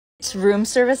It's room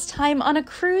service time on a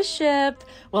cruise ship.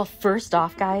 Well, first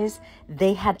off, guys,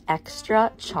 they had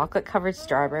extra chocolate covered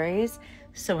strawberries.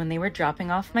 So when they were dropping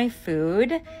off my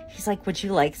food, he's like, would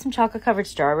you like some chocolate covered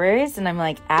strawberries? And I'm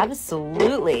like,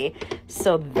 absolutely.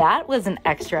 So that was an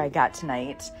extra I got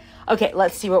tonight. Okay,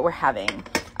 let's see what we're having.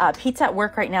 Pete's at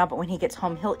work right now, but when he gets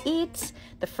home, he'll eat.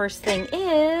 The first thing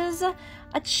is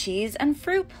a cheese and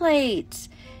fruit plate.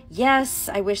 Yes,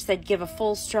 I wish they'd give a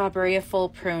full strawberry, a full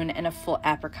prune, and a full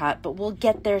apricot, but we'll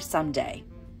get there someday.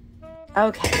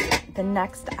 Okay, the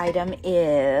next item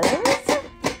is,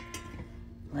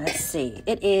 let's see,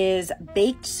 it is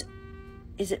baked,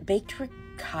 is it baked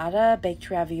ricotta, baked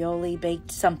ravioli,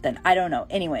 baked something? I don't know.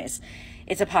 Anyways,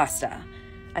 it's a pasta.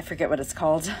 I forget what it's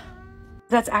called.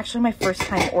 That's actually my first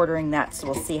time ordering that, so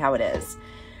we'll see how it is.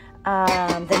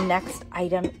 The next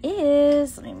item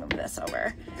is, let me move this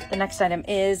over. The next item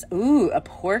is, a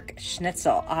pork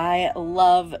schnitzel. I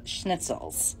love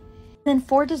schnitzels. Then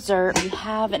for dessert, we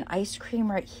have an ice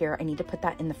cream right here. I need to put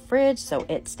that in the fridge so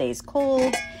it stays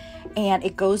cold. And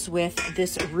it goes with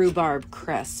this rhubarb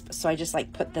crisp. So I just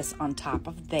like put this on top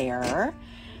of there.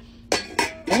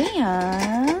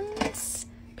 And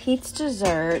Pete's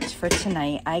dessert for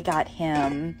tonight, I got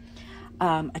him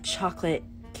a chocolate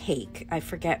cake. I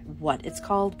forget what it's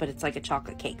called, but it's like a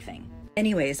chocolate cake thing.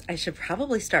 Anyways, I should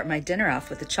probably start my dinner off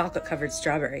with a chocolate covered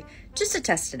strawberry just to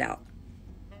test it out.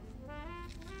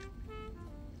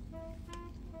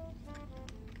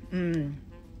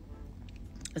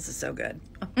 This is so good.